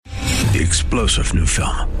The explosive new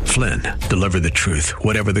film, Flynn, deliver the truth,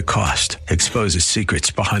 whatever the cost, exposes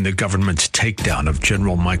secrets behind the government's takedown of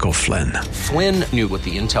General Michael Flynn. Flynn knew what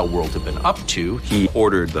the intel world had been up to. He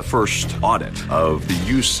ordered the first audit of the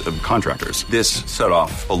use of contractors. This set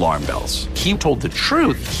off alarm bells. He told the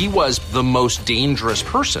truth. He was the most dangerous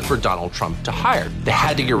person for Donald Trump to hire. They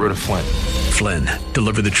had to get rid of Flynn. Flynn,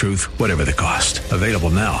 deliver the truth, whatever the cost. Available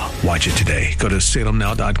now. Watch it today. Go to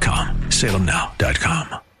salemnow.com.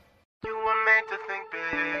 salemnow.com. You were made to think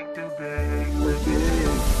big, too big, big.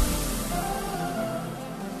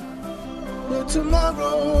 But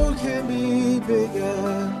tomorrow can be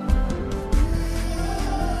bigger.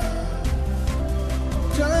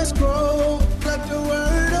 Just grow, let the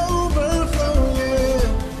word overflow, yeah.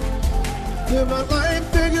 Live a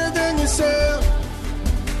life bigger than yourself.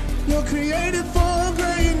 You're created for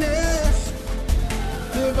greatness.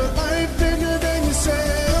 Live a life bigger than yourself.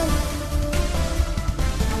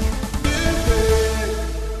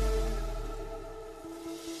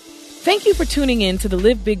 Thank you for tuning in to the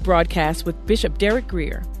Live Big broadcast with Bishop Derek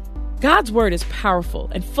Grier. God's word is powerful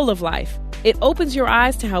and full of life. It opens your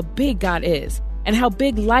eyes to how big God is and how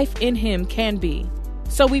big life in Him can be.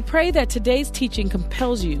 So we pray that today's teaching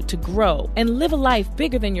compels you to grow and live a life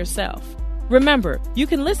bigger than yourself. Remember, you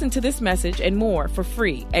can listen to this message and more for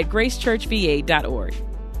free at gracechurchva.org.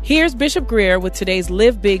 Here's Bishop Grier with today's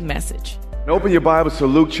Live Big message. Open your Bibles to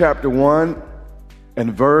Luke chapter 1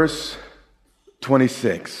 and verse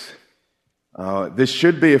 26. This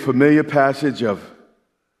should be a familiar passage of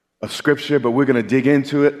Scripture, but we're going to dig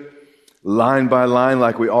into it line by line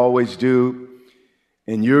like we always do.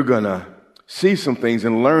 And you're going to see some things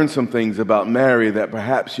and learn some things about Mary that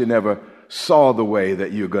perhaps you never saw the way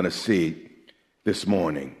that you're going to see this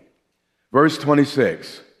morning. Verse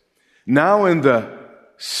 26. Now in the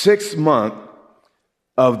 6th month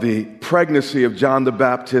of the pregnancy of John the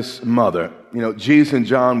Baptist's mother, Jesus and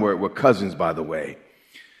John were cousins, by the way.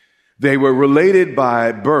 They were related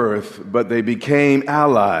by birth, but they became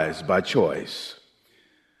allies by choice.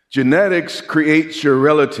 Genetics creates your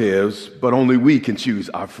relatives, but only we can choose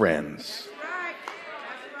our friends.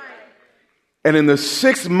 And in the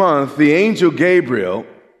 6th month, the angel Gabriel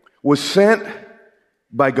was sent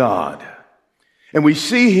by God. And we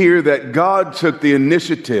see here that God took the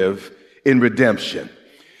initiative in redemption.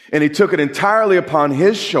 And He took it entirely upon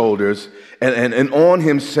His shoulders and on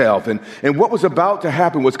Himself. And what was about to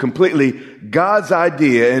happen was completely God's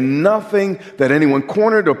idea and nothing that anyone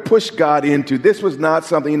cornered or pushed God into. This was not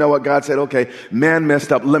something, God said, okay, man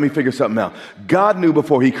messed up, let me figure something out. God knew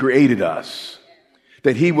before He created us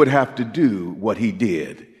that He would have to do what He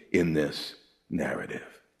did in this narrative.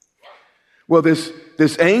 Well, this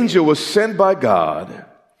angel was sent by God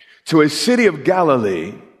to a city of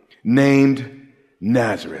Galilee named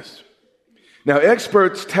Nazareth. Now,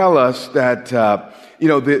 experts tell us that,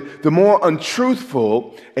 the more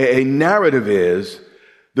untruthful a narrative is,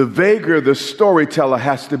 the vaguer the storyteller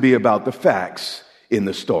has to be about the facts in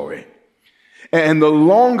the story. And the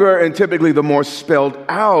longer and typically the more spelled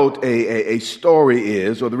out a story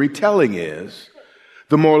is, or the retelling is,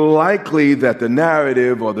 the more likely that the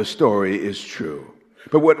narrative or the story is true.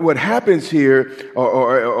 But what happens here,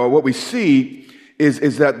 or what we see,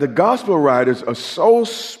 is that the gospel writers are so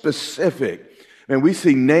specific. And we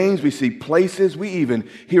see names, we see places, we even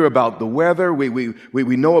hear about the weather, we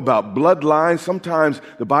know about bloodlines. Sometimes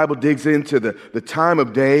the Bible digs into the time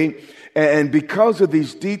of day. And because of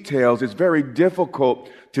these details, it's very difficult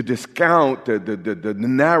to discount the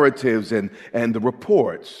narratives and the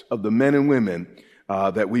reports of the men and women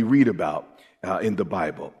that we read about in the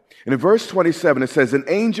Bible. And in verse 27, it says, an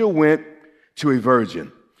angel went to a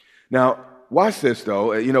virgin. Now, watch this, though.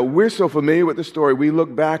 We're so familiar with the story. We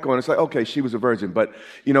look back on it. It's like, okay, she was a virgin. But,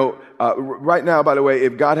 right now, by the way,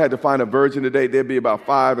 if God had to find a virgin today, there'd be about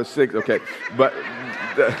 5 or 6. Okay. But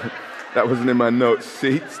that wasn't in my notes.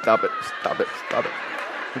 See? Stop it.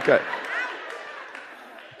 Okay.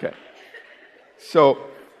 So,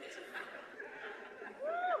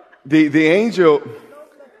 the angel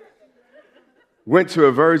went to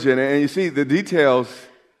a virgin, and you see the details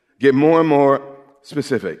get more and more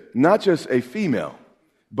specific. Not just a female,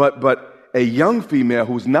 but a young female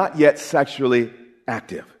who's not yet sexually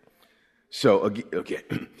active. So, okay.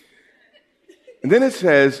 And then it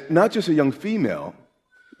says, not just a young female,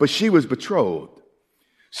 but she was betrothed.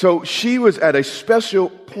 So she was at a special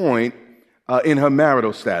point in her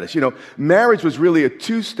marital status. Marriage was really a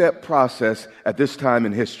 2-step process at this time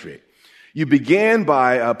in history. You began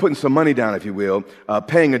by putting some money down, if you will,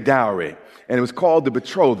 paying a dowry, and it was called the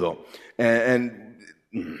betrothal. And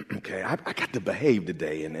okay, I got to behave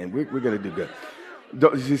today, and we're going to do good.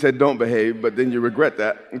 She said, don't behave, but then you regret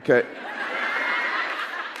that. Okay.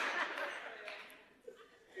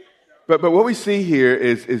 But what we see here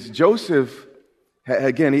is Joseph,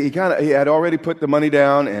 again, he had already put the money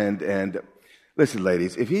down, and listen,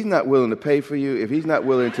 ladies, if he's not willing to pay for you, if he's not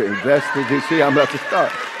willing to invest in you, see, I'm about to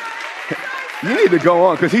start. You need to go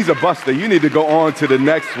on, because he's a buster. You need to go on to the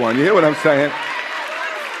next one. You hear what I'm saying?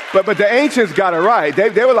 But the ancients got it right.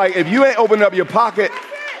 They were like, if you ain't opening up your pocket,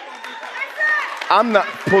 I'm not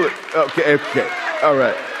pulling. Okay. All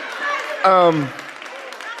right.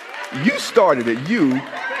 You started it. You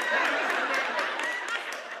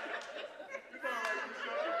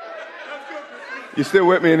still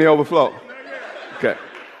with me in the overflow? Okay.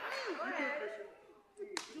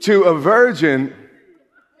 To a virgin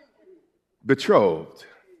betrothed.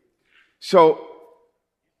 So,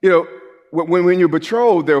 when you're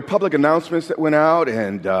betrothed, there were public announcements that went out,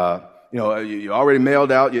 and you already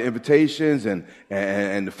mailed out your invitations, and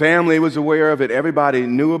the family was aware of it. Everybody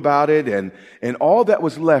knew about it, and all that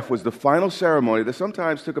was left was the final ceremony that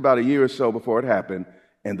sometimes took about a year or so before it happened,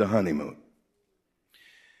 and the honeymoon.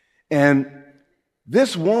 And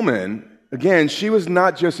this woman, again, she was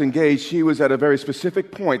not just engaged, she was at a very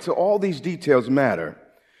specific point. So all these details matter.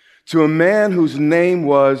 To a man whose name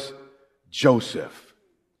was Joseph,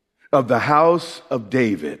 of the house of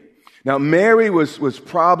David. Now, Mary was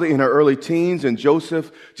probably in her early teens, and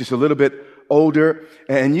Joseph just a little bit older.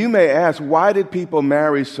 And you may ask, why did people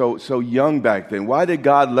marry so young back then? Why did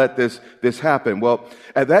God let this happen? Well,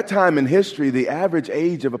 at that time in history, the average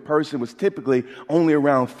age of a person was typically only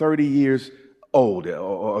around 30 years old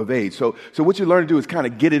or of age. So what you learn to do is kind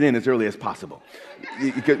of get it in as early as possible,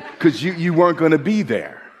 because you weren't going to be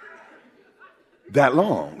there that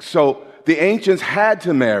long. So the ancients had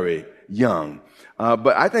to marry young.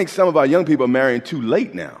 But I think some of our young people are marrying too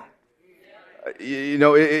late now.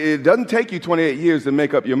 It doesn't take you 28 years to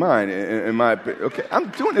make up your mind, in my opinion. Okay, I'm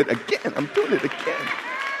doing it again.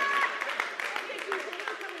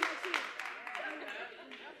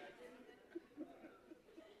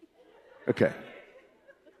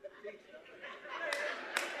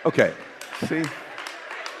 Okay. See?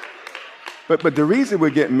 But the reason we're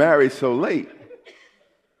getting married so late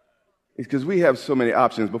is because we have so many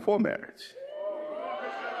options before marriage.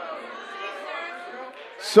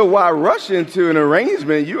 So why rush into an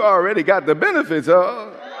arrangement you already got the benefits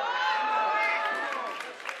of?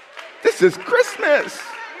 This is Christmas.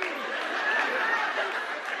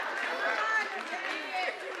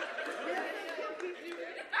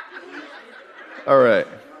 All right.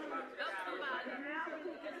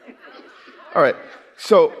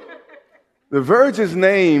 So the virgin's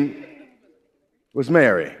name was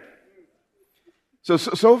Mary.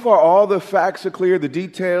 So far, all the facts are clear, the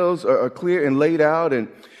details are clear and laid out, and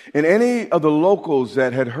any of the locals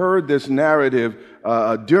that had heard this narrative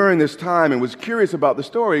during this time and was curious about the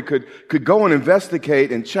story could go and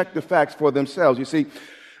investigate and check the facts for themselves. You see,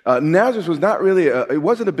 Nazareth was not really, it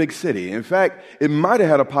wasn't a big city. In fact, it might have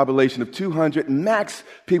had a population of 200, max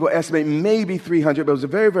people estimate maybe 300, but it was a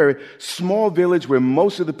very, very small village where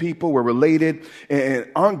most of the people were related. And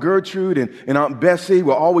Aunt Gertrude and Aunt Bessie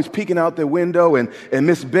were always peeking out their window, and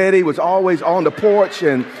Miss Betty was always on the porch,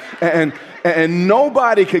 and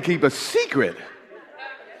nobody could keep a secret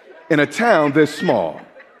in a town this small.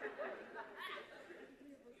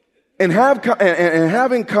 And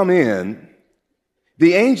having come in,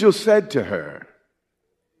 the angel said to her,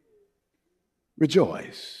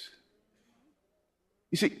 rejoice.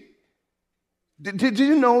 You see, did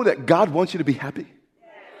you know that God wants you to be happy?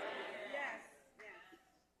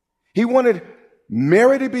 He wanted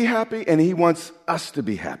Mary to be happy, and he wants us to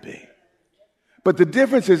be happy. But the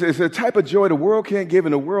difference is it's a type of joy the world can't give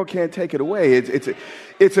and the world can't take it away.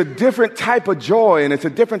 It's a different type of joy, and it's a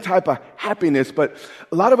different type of happiness. But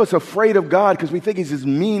a lot of us are afraid of God because we think he's this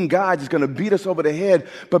mean God who's going to beat us over the head.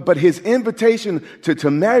 But his invitation to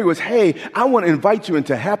Mary was, hey, I want to invite you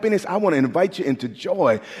into happiness. I want to invite you into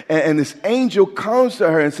joy. And this angel comes to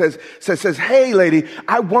her and says, hey, lady,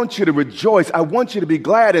 I want you to rejoice. I want you to be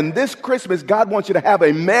glad. And this Christmas, God wants you to have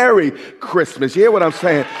a Merry Christmas. You hear what I'm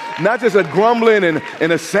saying? Not just a grumbling and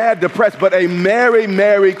a sad, depressed, but a merry,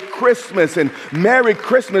 Merry Christmas. And Merry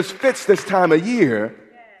Christmas fits this time of year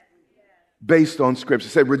based on Scripture.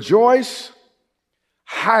 It said, rejoice,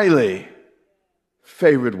 highly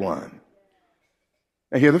favored one.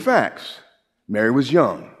 And here are the facts. Mary was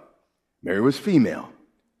young. Mary was female.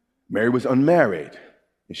 Mary was unmarried.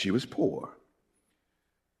 And she was poor.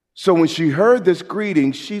 So when she heard this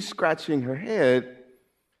greeting, she's scratching her head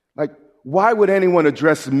like, why would anyone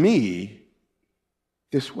address me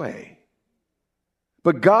this way?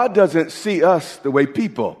 But God doesn't see us the way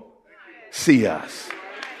people see us.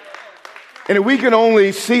 And if we can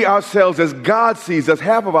only see ourselves as God sees us,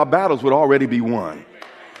 half of our battles would already be won.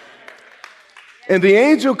 And the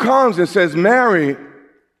angel comes and says, Mary,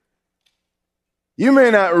 you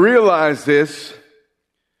may not realize this,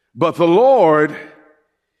 but the Lord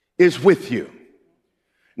is with you.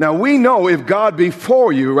 Now we know if God be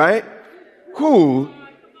for you, right? Who?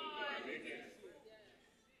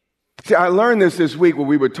 See, I learned this week when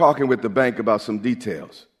we were talking with the bank about some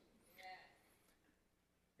details.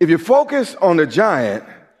 If you focus on the giant,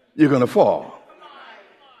 you're going to fall.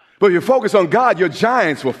 But if you focus on God, your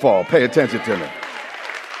giants will fall. Pay attention to me.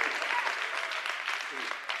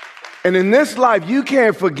 And in this life, you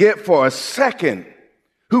can't forget for a second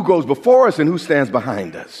who goes before us and who stands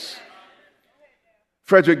behind us.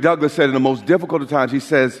 Frederick Douglass said in the most difficult of times, he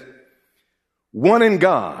says, one in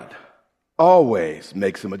God always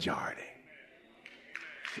makes a majority.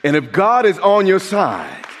 And if God is on your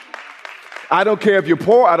side, I don't care if you're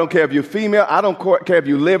poor, I don't care if you're female, I don't care if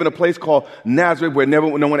you live in a place called Nazareth where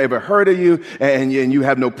no one ever heard of you and you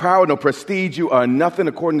have no power, no prestige, you are nothing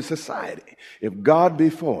according to society. If God be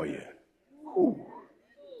for you, who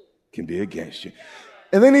can be against you?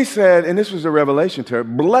 And then he said, and this was a revelation to her,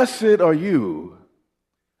 blessed are you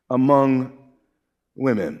among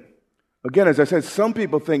women. Again, as I said, some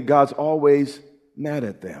people think God's always mad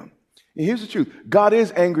at them. And here's the truth. God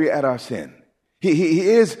is angry at our sin. He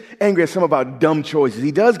is angry at some of our dumb choices.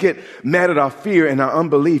 He does get mad at our fear and our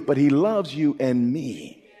unbelief, but he loves you and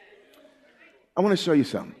me. I want to show you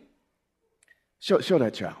something. Show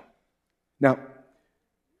that child. Now,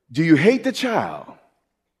 do you hate the child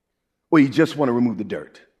or you just want to remove the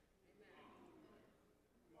dirt?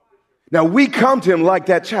 Now, we come to him like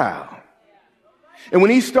that child. And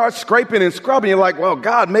when he starts scraping and scrubbing, you're like, well,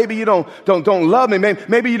 God, maybe you don't love me.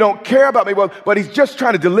 Maybe you don't care about me. But he's just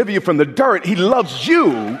trying to deliver you from the dirt. He loves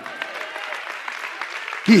you.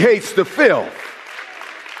 He hates the filth.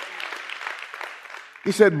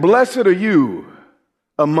 He said, blessed are you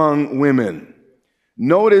among women.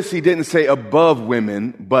 Notice he didn't say above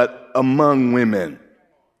women, but among women.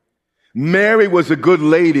 Mary was a good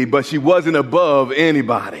lady, but she wasn't above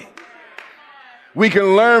anybody. We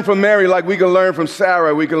can learn from Mary like we can learn from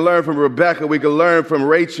Sarah, we can learn from Rebecca, we can learn from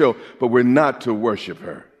Rachel, but we're not to worship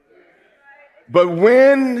her. But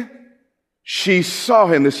when she saw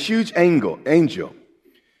him, this huge angel,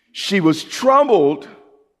 she was troubled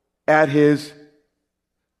at his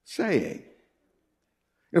saying.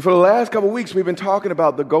 And for the last couple of weeks, we've been talking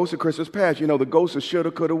about the ghost of Christmas past. You know, the ghost of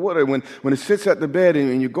shoulda, coulda, woulda. When it sits at the bed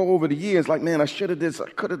and you go over the years, like, man, I should have this, I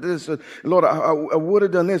could have this. Lord, I would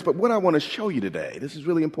have done this. But what I want to show you today, this is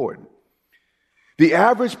really important. The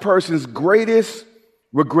average person's greatest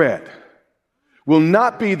regret will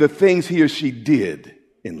not be the things he or she did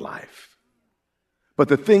in life, but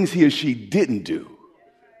the things he or she didn't do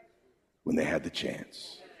when they had the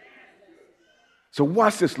chance. So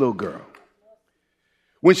watch this little girl.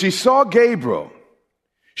 When she saw Gabriel,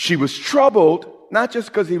 she was troubled, not just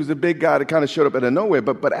because he was a big guy that kind of showed up out of nowhere,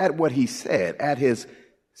 but at what he said, at his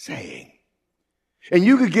saying. And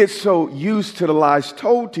you could get so used to the lies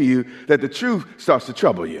told to you that the truth starts to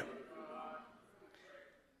trouble you.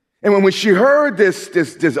 And when she heard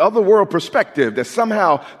this other world perspective, that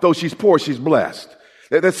somehow, though she's poor, she's blessed.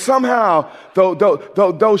 That somehow,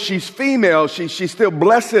 though she's female, she's still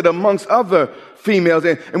blessed amongst other females.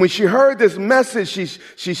 And when she heard this message,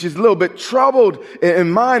 she's a little bit troubled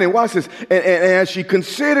in mind. And watch this. And as she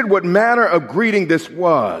considered what manner of greeting this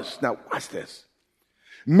was. Now, watch this.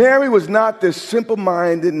 Mary was not this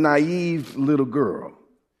simple-minded, naive little girl.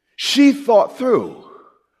 She thought through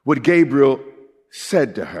what Gabriel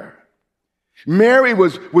said to her. Mary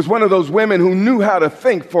was one of those women who knew how to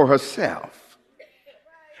think for herself.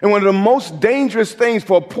 And one of the most dangerous things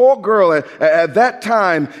for a poor girl at that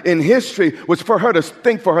time in history was for her to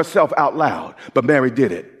think for herself out loud. But Mary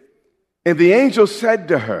did it. And the angel said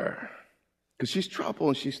to her, because she's troubled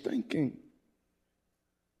and she's thinking,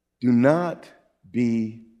 do not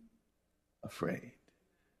be afraid.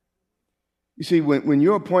 You see, when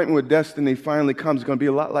your appointment with destiny finally comes, it's going to be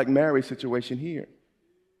a lot like Mary's situation here.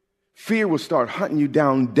 Fear will start hunting you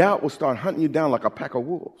down. Doubt will start hunting you down like a pack of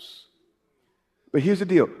wolves. But here's the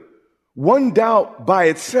deal. One doubt by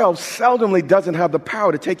itself seldomly doesn't have the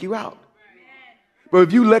power to take you out. But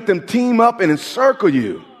if you let them team up and encircle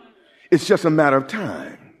you, it's just a matter of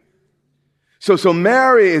time. So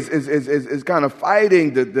Mary is kind of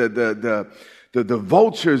fighting the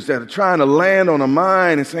vultures that are trying to land on her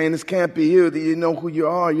mind and saying, this can't be you. You know who you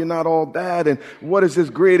are. You're not all that. And what is this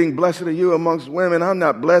greeting? Blessed are you amongst women. I'm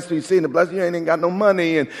not blessed. You see, the blessed, you ain't got no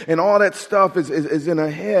money. And all that stuff is in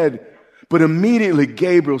her head. But immediately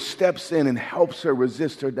Gabriel steps in and helps her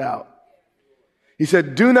resist her doubt. He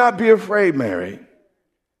said, do not be afraid, Mary,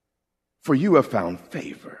 for you have found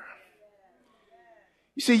favor.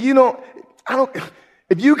 You see,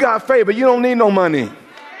 if you got favor, you don't need no money.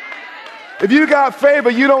 If you got favor,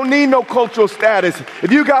 you don't need no cultural status.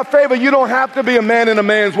 If you got favor, you don't have to be a man in a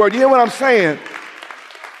man's word. You hear what I'm saying?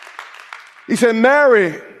 He said,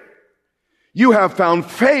 Mary, you have found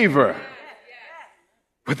favor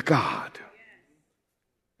with God.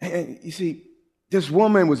 And you see, this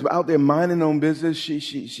woman was out there minding her own business. She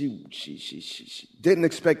didn't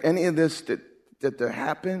expect any of this to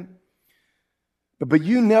happen. But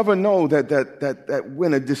you never know that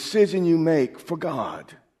when a decision you make for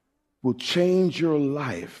God will change your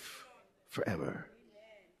life forever.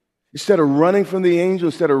 Instead of running from the angel,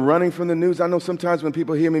 instead of running from the news, I know sometimes when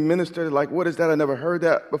people hear me minister, they're like, what is that? I never heard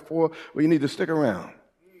that before. Well, you need to stick around.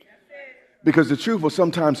 Because the truth will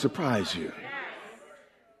sometimes surprise you.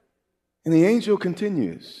 And the angel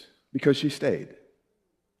continues, because she stayed.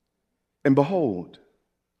 And behold,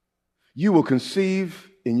 you will conceive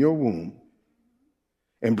in your womb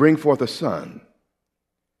and bring forth a son.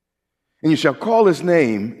 And you shall call his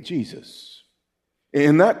name Jesus.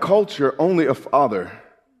 In that culture, only a father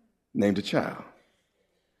named a child.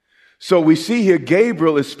 So we see here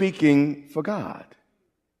Gabriel is speaking for God.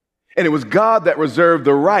 And it was God that reserved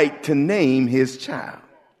the right to name his child.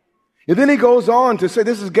 And then he goes on to say,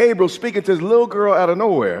 this is Gabriel speaking to this little girl out of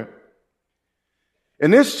nowhere.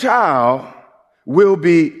 And this child will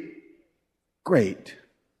be great.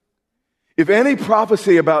 If any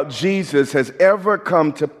prophecy about Jesus has ever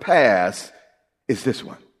come to pass, it's this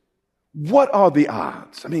one. What are the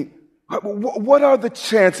odds? I mean, what are the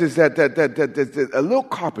chances that a little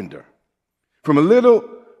carpenter from a little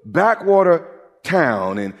backwater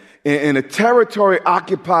town in a territory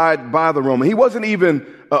occupied by the Roman, he wasn't even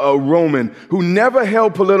a Roman, who never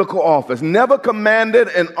held political office, never commanded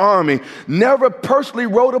an army, never personally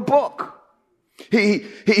wrote a book.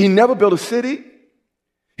 He never built a city.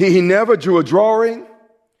 He never drew a drawing.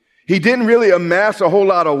 He didn't really amass a whole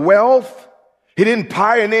lot of wealth. He didn't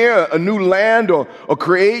pioneer a new land or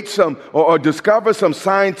create some or discover some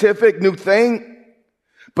scientific new thing.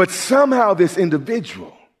 But somehow this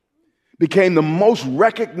individual became the most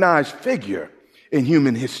recognized figure in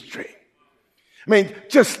human history. I mean,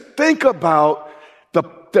 just think about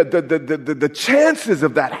the chances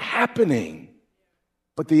of that happening.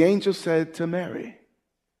 But the angel said to Mary,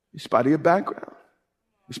 in spite of your background,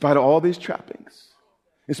 in spite of all these trappings,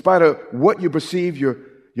 in spite of what you perceive your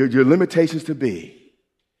limitations to be,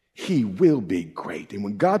 he will be great. And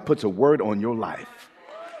when God puts a word on your life,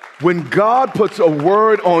 when God puts a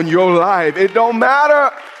word on your life, it don't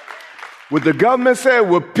matter what the government said,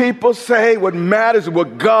 what people say. What matters is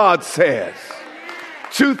what God says.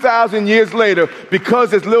 2,000 years later,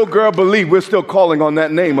 because this little girl believed, we're still calling on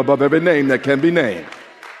that name above every name that can be named.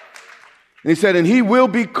 And he said, and he will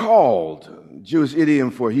be called, Jewish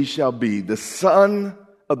idiom for he shall be, the Son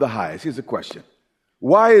of the Highest. Here's a question.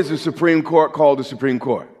 Why is the Supreme Court called the Supreme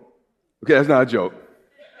Court? Okay, that's not a joke.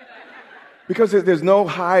 Because there's no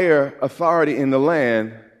higher authority in the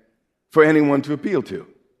land for anyone to appeal to.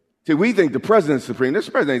 See, we think the president's supreme. This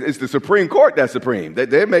president, it's the Supreme Court that's supreme.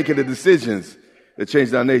 They're making the decisions that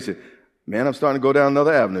change our nation. Man, I'm starting to go down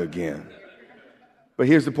another avenue again. But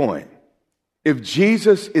here's the point. If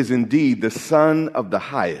Jesus is indeed the Son of the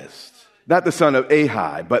Highest, not the Son of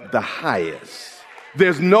Ahai, but the Highest,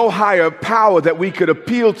 there's no higher power that we could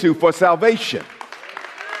appeal to for salvation.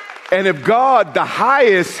 And if God, the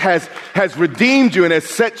Highest, has redeemed you and has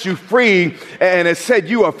set you free and has said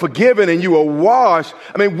you are forgiven and you are washed,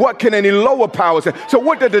 I mean, what can any lower power say? So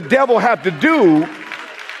what does the devil have to do?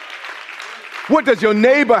 What does your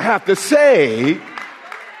neighbor have to say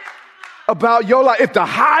about your life? If the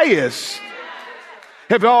Highest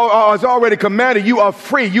has already commanded, you are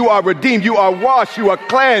free, you are redeemed, you are washed, you are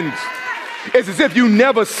cleansed. It's as if you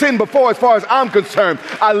never sinned before as far as I'm concerned.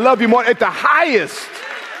 I love you more. If the Highest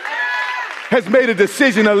has made a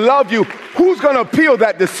decision to love you, who's going to appeal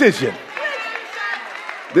that decision?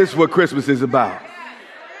 This is what Christmas is about.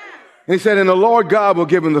 And he said, and the Lord God will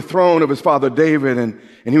give him the throne of his father David, and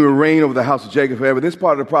he will reign over the house of Jacob forever. This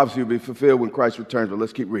part of the prophecy will be fulfilled when Christ returns, but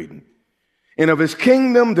let's keep reading. And of his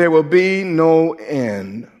kingdom there will be no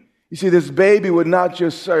end. You see, this baby would not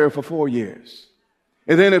just serve for 4 years.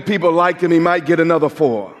 And then if people liked him, he might get another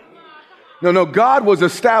 4. No, God was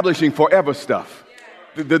establishing forever stuff.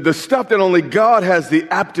 The stuff that only God has the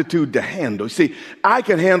aptitude to handle. See, I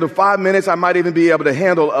can handle 5 minutes. I might even be able to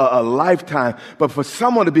handle a lifetime. But for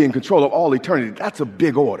someone to be in control of all eternity, that's a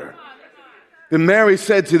big order. Then Mary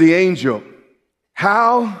said to the angel,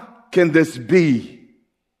 how can this be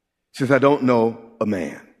since I don't know a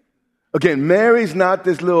man? Again, Mary's not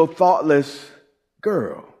this little thoughtless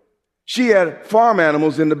girl. She had farm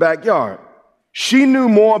animals in the backyard. She knew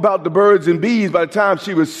more about the birds and bees by the time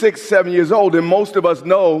she was 6, 7 years old than most of us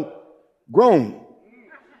know grown.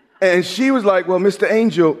 And she was like, well, Mr.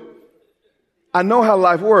 Angel, I know how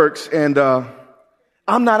life works, and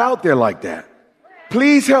I'm not out there like that.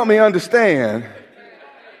 Please help me understand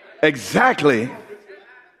exactly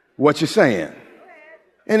what you're saying.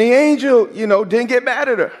 And the angel, didn't get mad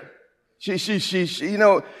at her. She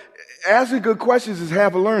asking good questions is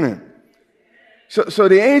half a learning. So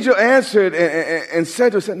the angel answered and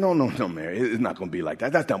said to her, no, Mary, it's not going to be like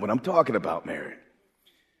that. That's not what I'm talking about, Mary.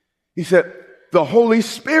 He said, the Holy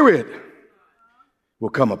Spirit will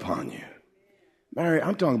come upon you. Mary,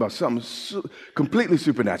 I'm talking about something completely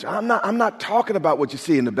supernatural. I'm not talking about what you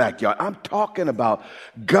see in the backyard. I'm talking about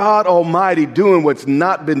God Almighty doing what's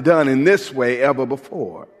not been done in this way ever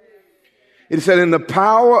before. It said, and the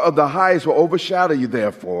power of the highest will overshadow you,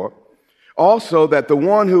 therefore. Also, that the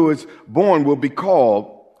one who is born will be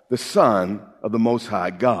called the Son of the Most High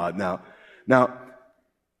God. Now,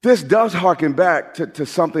 this does harken back to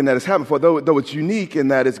something that has happened before, though it's unique in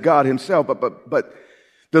that it's God himself. But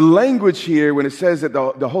the language here, when it says that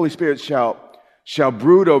the Holy Spirit shall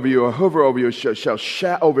brood over you or hover over you,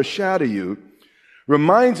 shall overshadow you,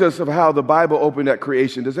 reminds us of how the Bible opened at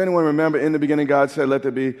creation. Does anyone remember in the beginning God said, let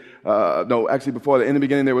there be, before that, in the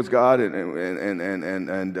beginning there was God, and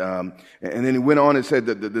then he went on and said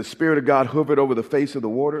that the Spirit of God hovered over the face of the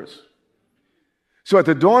waters. So at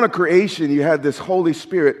the dawn of creation, you had this Holy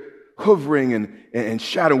Spirit hovering and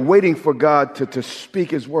shadowing, waiting for God to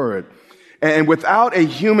speak his word. And without a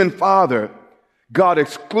human father, God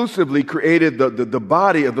exclusively created the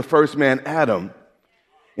body of the first man, Adam.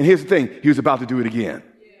 And here's the thing, he was about to do it again.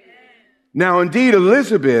 Now, indeed,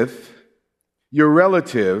 Elizabeth, your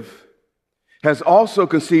relative, has also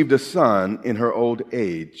conceived a son in her old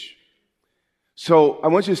age. So I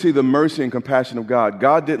want you to see the mercy and compassion of God.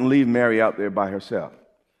 God didn't leave Mary out there by herself.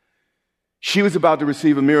 She was about to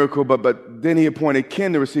receive a miracle, but then he appointed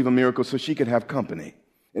Ken to receive a miracle so she could have company.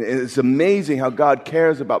 And it's amazing how God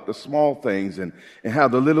cares about the small things and how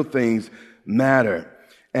the little things matter.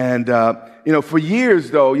 And, for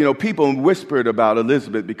years, though, people whispered about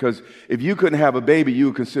Elizabeth because if you couldn't have a baby, you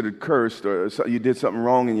were considered cursed or you did something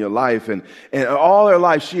wrong in your life. And all her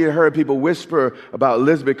life, she had heard people whisper about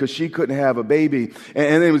Elizabeth because she couldn't have a baby.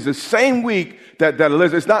 And it was the same week that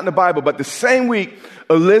Elizabeth, it's not in the Bible, but the same week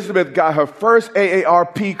Elizabeth got her first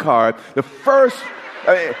AARP card,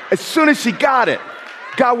 as soon as she got it,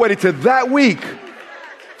 God waited till that week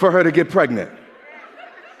for her to get pregnant.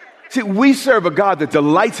 See, we serve a God that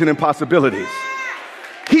delights in impossibilities.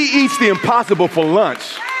 He eats the impossible for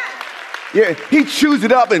lunch. Yeah, he chews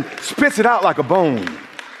it up and spits it out like a bone.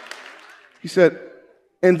 He said,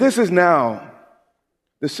 and this is now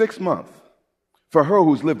the 6th month for her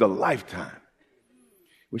who's lived a lifetime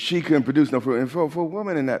where she couldn't produce no fruit. And for a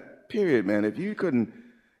woman in that period, man, if you couldn't,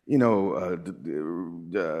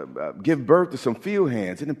 give birth to some field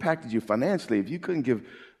hands, it impacted you financially. If you couldn't give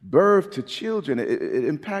birth to children, it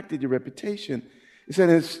impacted your reputation. He said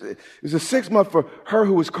it's the 6th month for her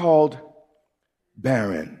who was called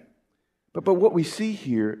barren. But what we see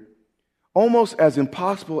here, almost as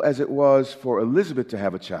impossible as it was for Elizabeth to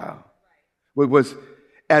have a child, it was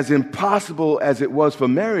as impossible as it was for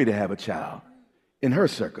Mary to have a child in her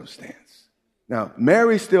circumstance. Now,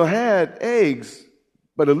 Mary still had eggs,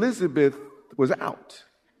 but Elizabeth was out.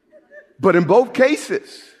 But in both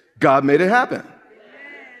cases, God made it happen.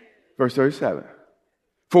 Verse 37.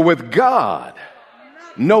 For with God,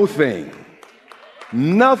 nothing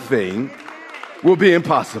will be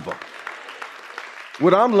impossible.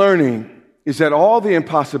 What I'm learning is that all the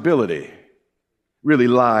impossibility really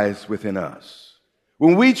lies within us.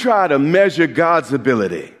 When we try to measure God's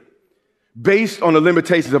ability based on the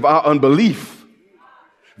limitations of our unbelief,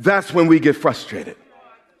 that's when we get frustrated.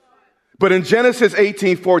 But in Genesis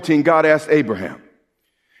 18:14, God asked Abraham.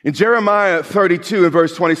 In Jeremiah 32 and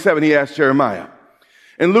verse 27, he asked Jeremiah.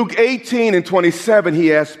 In Luke 18 and 27,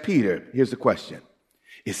 he asked Peter. Here's the question.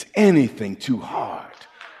 Is anything too hard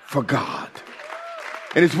for God?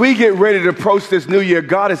 And as we get ready to approach this new year,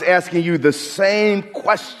 God is asking you the same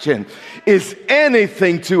question. Is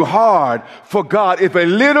anything too hard for God? If a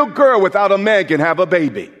little girl without a man can have a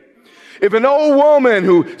baby, if an old woman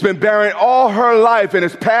who's been barren all her life and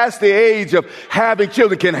is past the age of having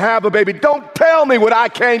children can have a baby, don't tell me what I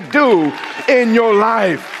can't do in your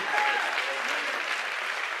life.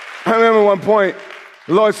 I remember one point,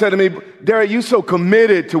 the Lord said to me, Derek, you're so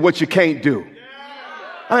committed to what you can't do.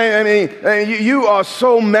 You are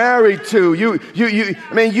so married to you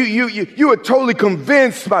are totally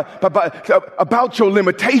convinced about your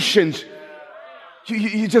limitations.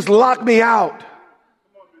 You just lock me out.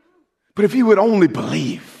 But if you would only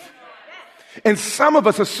believe. And some of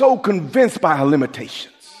us are so convinced by our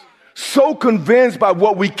limitations, so convinced by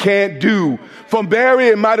what we can't do. For Mary,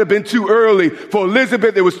 it might have been too early. For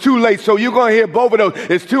Elizabeth, it was too late. So you're going to hear both of those.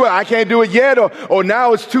 It's too, I can't do it yet, or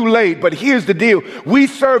now it's too late. But here's the deal. We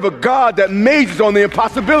serve a God that majors on the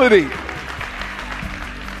impossibility.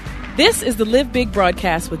 This is the Live Big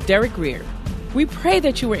broadcast with Derek Grier. We pray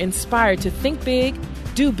that you were inspired to think big,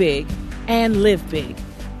 do big, and live big.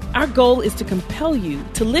 Our goal is to compel you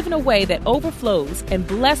to live in a way that overflows and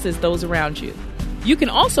blesses those around you. You can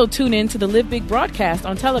also tune in to the Live Big broadcast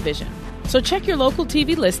on television. So check your local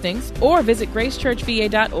TV listings or visit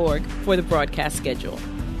gracechurchva.org for the broadcast schedule.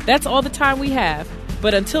 That's all the time we have.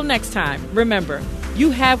 But until next time, remember,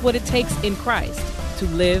 you have what it takes in Christ to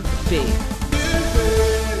live big.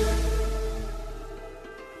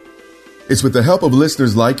 It's with the help of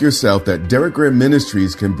listeners like yourself that Derek Grier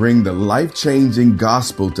Ministries can bring the life-changing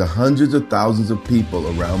gospel to hundreds of thousands of people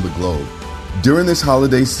around the globe. During this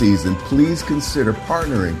holiday season, please consider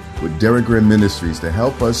partnering with Derek Grier Ministries to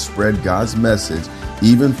help us spread God's message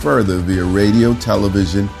even further via radio,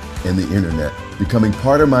 television, and the internet. Becoming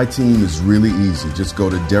part of my team is really easy. Just go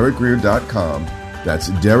to DerekGrier.com.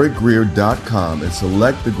 That's DerekGrier.com and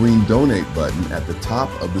select the green donate button at the top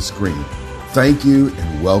of the screen. Thank you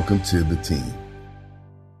and welcome to the team.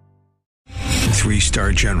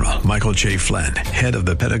 3-star General Michael J. Flynn, head of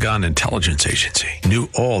the Pentagon Intelligence Agency, knew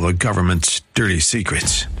all the government's dirty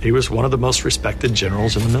secrets. He was one of the most respected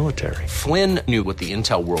generals in the military. Flynn knew what the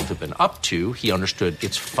intel world had been up to. He understood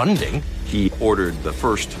its funding. He ordered the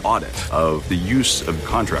first audit of the use of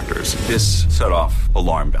contractors. This set off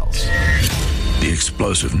alarm bells. The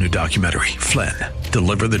explosive new documentary, Flynn,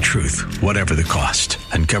 Deliver the Truth, Whatever the Cost,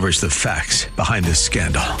 uncovers the facts behind this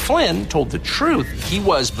scandal. Flynn told the truth. He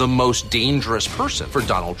was the most dangerous person for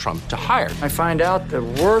Donald Trump to hire. I find out the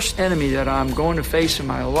worst enemy that I'm going to face in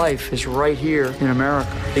my life is right here in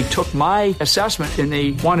America. They took my assessment and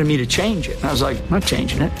they wanted me to change it. And I was like, I'm not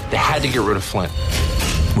changing it. They had to get rid of Flynn.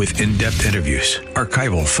 With in-depth interviews,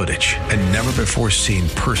 archival footage, and never-before-seen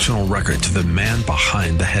personal records of the man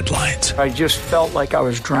behind the headlines. I just felt like I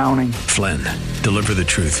was drowning. Flynn, Deliver the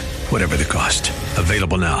Truth, Whatever the Cost.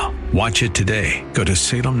 Available now. Watch it today. Go to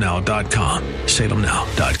salemnow.com.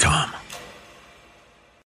 salemnow.com.